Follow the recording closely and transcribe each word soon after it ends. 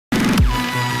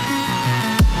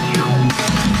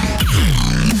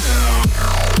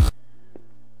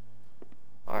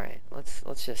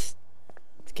let's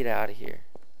get out of here.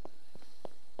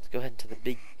 Let's go ahead into the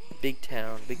big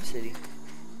town, big city.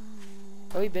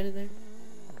 Oh, you been in there?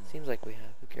 Seems like we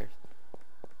have. Who cares?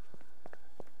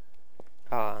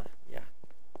 Yeah.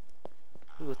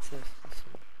 Ooh, what's this?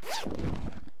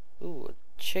 Ooh, a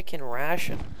chicken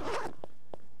ration.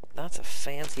 That's a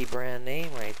fancy brand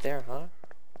name right there, huh?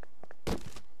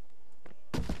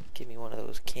 Give me one of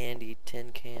those candy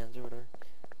tin cans or whatever.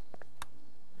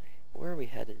 Where are we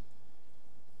headed?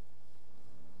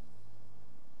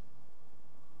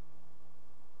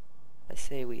 I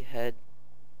say we head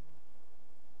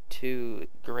to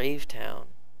Gravetown.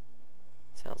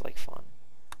 Sounds like fun.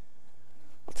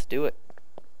 Let's do it.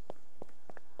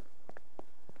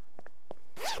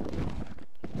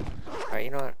 Alright,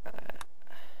 you know what?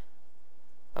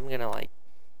 I'm gonna like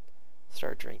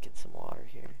start drinking some water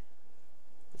here.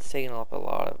 It's taking up a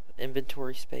lot of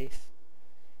inventory space,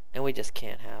 and we just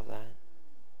can't have that.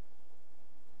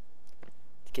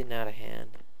 It's getting out of hand.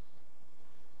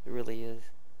 It really is.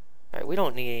 Alright, we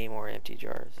don't need any more empty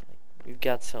jars. Like, we've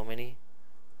got so many.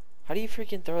 How do you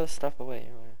freaking throw this stuff away?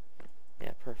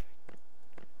 Yeah, perfect.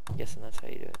 I'm guessing that's how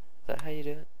you do it. Is that how you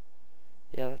do it?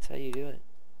 Yeah, that's how you do it.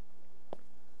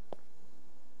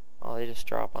 Oh, they just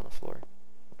drop on the floor.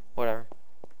 Whatever.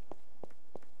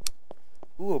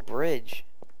 Ooh, a bridge.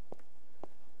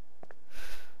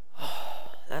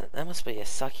 That must be a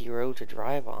sucky road to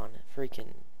drive on.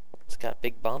 It's got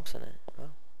big bumps in it. Huh?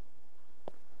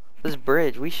 This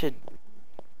bridge, we should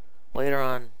later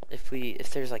on, if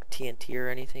there's like TNT or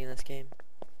anything in this game,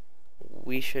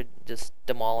 we should just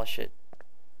demolish it.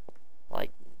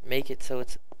 Like, make it so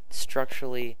it's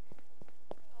structurally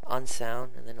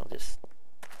unsound, and then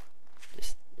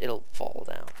it'll fall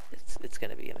down. It's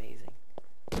gonna be amazing.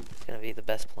 It's gonna be the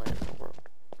best plan in the world.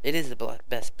 It is the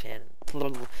best plan.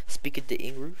 Speaking the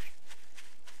English.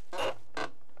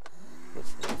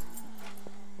 What's this?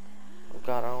 Oh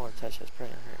god, I don't want to touch this.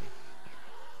 Probably gonna hurt me.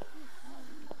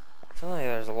 I feel like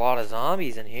there's a lot of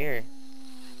zombies in here.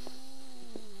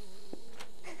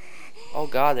 Oh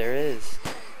god, there is.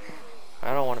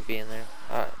 I don't want to be in there.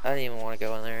 I didn't even want to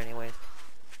go in there anyways.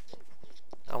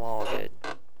 I'm all good.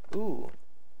 Ooh.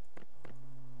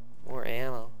 More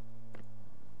ammo.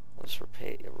 Let's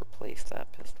replace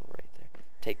that pistol right there.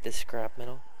 Take this scrap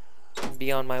metal. And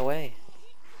be on my way.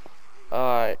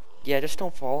 Yeah, just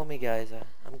don't follow me, guys.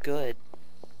 I'm good.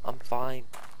 I'm fine.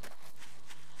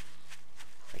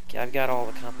 I've got all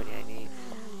the company I need.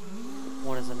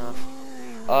 One is enough.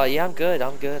 Yeah, I'm good.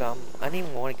 I didn't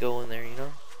even want to go in there, you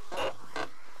know?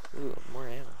 Ooh, more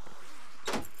ammo.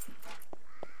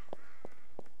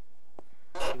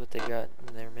 See what they got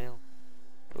in their mail.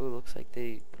 Ooh, looks like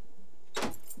they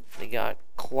got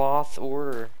cloth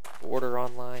order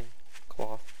online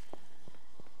cloth.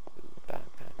 Ooh,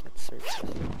 backpack. Let's search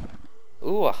this.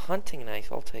 Ooh, a hunting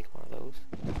knife. I'll take one of those.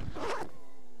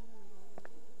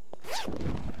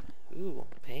 Ooh,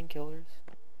 painkillers.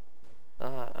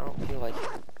 I don't feel like it.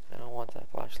 I don't want that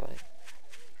flashlight.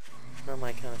 Not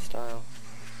my kind of style.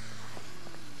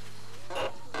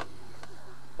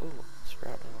 Oh,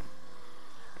 scrap metal.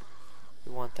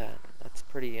 We want that. That's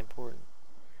pretty important.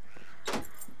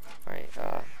 Alright,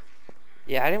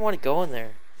 yeah, I didn't want to go in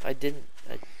there.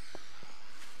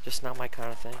 Just not my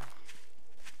kind of thing.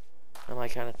 Not my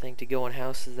kind of thing to go in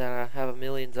houses that have a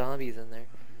million zombies in there.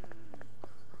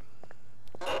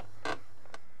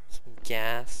 Some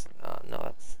gas.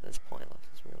 No, that's pointless.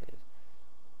 It really is.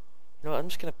 You know what, I'm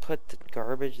just gonna put the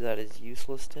garbage that is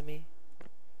useless to me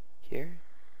here.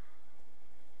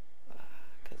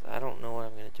 Because I don't know what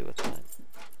I'm gonna do with that.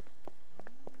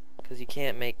 Because you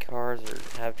can't make cars or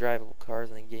have drivable cars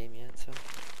in the game yet, so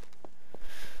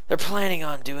they're planning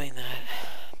on doing that,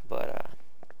 but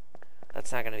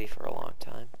that's not gonna be for a long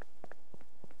time.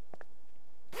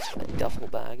 A duffel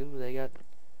bag. Ooh, they got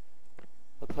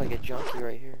look like a junkie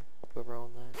right here. Whoever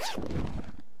owned that.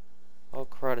 Oh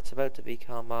crud! It's about to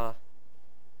become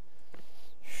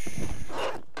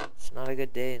it's not a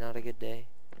good day. Not a good day.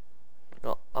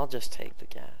 No, I'll just take the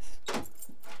gas.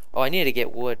 Oh, I need to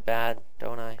get wood bad,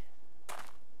 don't I?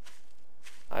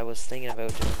 I was thinking about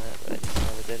doing that, but I just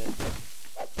never did it.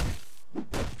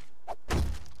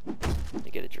 Let me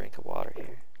get a drink of water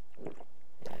here.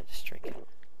 Yeah, just drink it.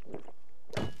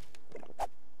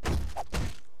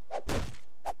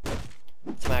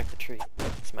 Smack the tree.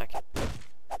 Smack it.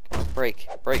 Come on, break.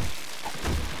 Break.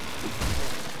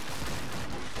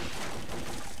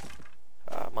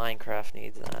 Minecraft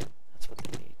needs that. That's what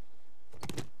they need.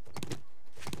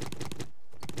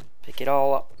 Pick it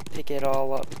all up. Pick it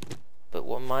all up. But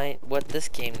what this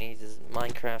game needs is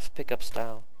Minecraft's pickup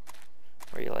style.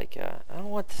 Where you're like, I don't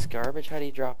want this garbage. How do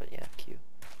you drop it? Yeah, Q.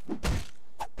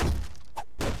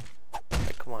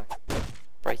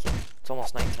 break it. It's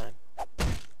almost nighttime.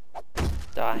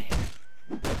 Die.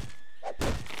 Ooh,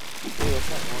 what's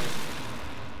that noise?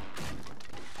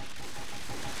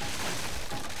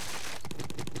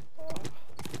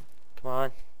 Come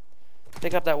on.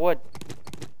 Pick up that wood.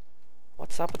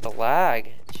 What's up with the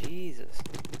lag? Jesus.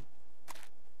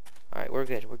 Alright, we're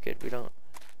good. We're good. We don't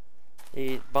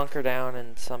need bunker down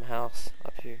in some house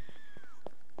up here.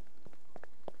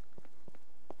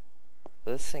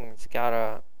 This thing's got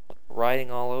a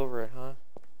writing all over it, huh?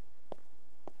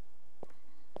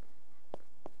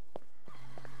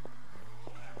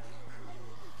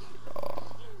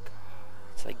 Oh, God.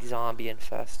 It's like zombie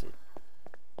infested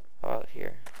out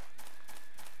here.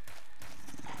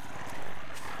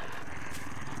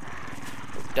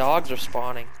 The dogs are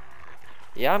spawning.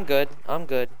 Yeah, I'm good. I'm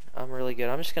good. I'm really good.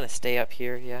 I'm just gonna stay up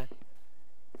here, yeah.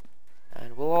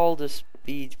 And we'll all just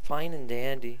be fine and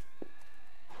dandy.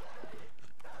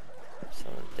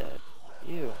 Someone's dead.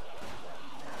 Ew.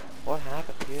 What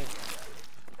happened here?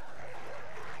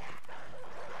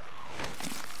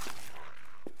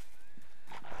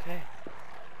 Okay.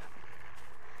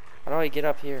 How do I get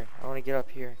up here? I want to get up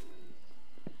here.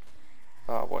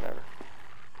 Oh, whatever.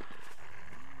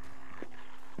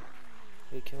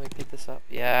 Wait, can we pick this up?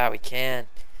 Yeah, we can.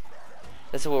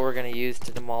 This is what we're going to use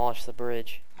to demolish the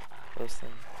bridge. Those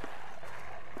things.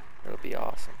 It'll be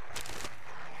awesome.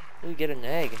 Ooh, get an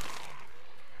egg.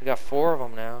 We got 4 of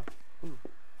them now. Ooh,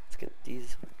 let's get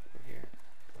these over here.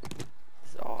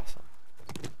 This is awesome.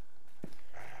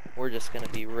 We're just going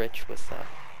to be rich with that.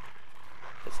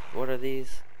 What are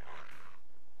these?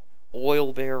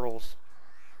 Oil barrels.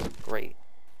 Great.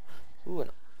 Ooh, an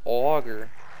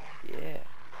auger. Yeah.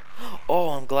 Oh,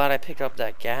 I'm glad I picked up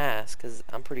that gas, because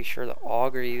I'm pretty sure the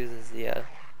auger uses the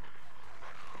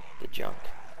junk.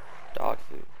 Dog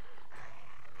food.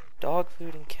 Dog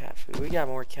food and cat food. We got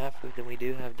more cat food than we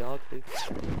do have dog food.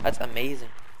 That's amazing.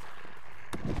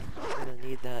 I'm gonna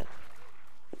need that.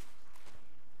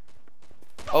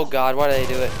 Oh God, why did I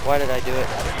do it? Why did I do it?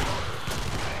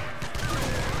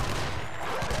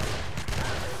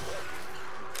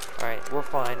 Alright, we're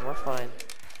fine, we're fine.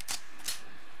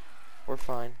 We're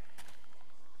fine.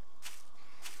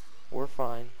 We're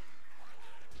fine.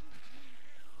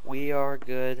 We are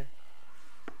good.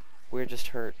 We're just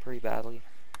hurt pretty badly.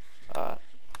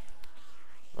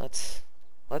 Let's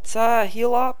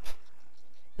heal up.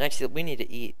 Next, we need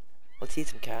to eat. Let's eat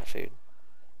some cat food.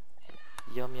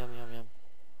 Yum yum yum yum.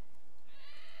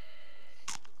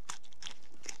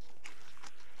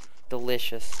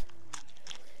 Delicious.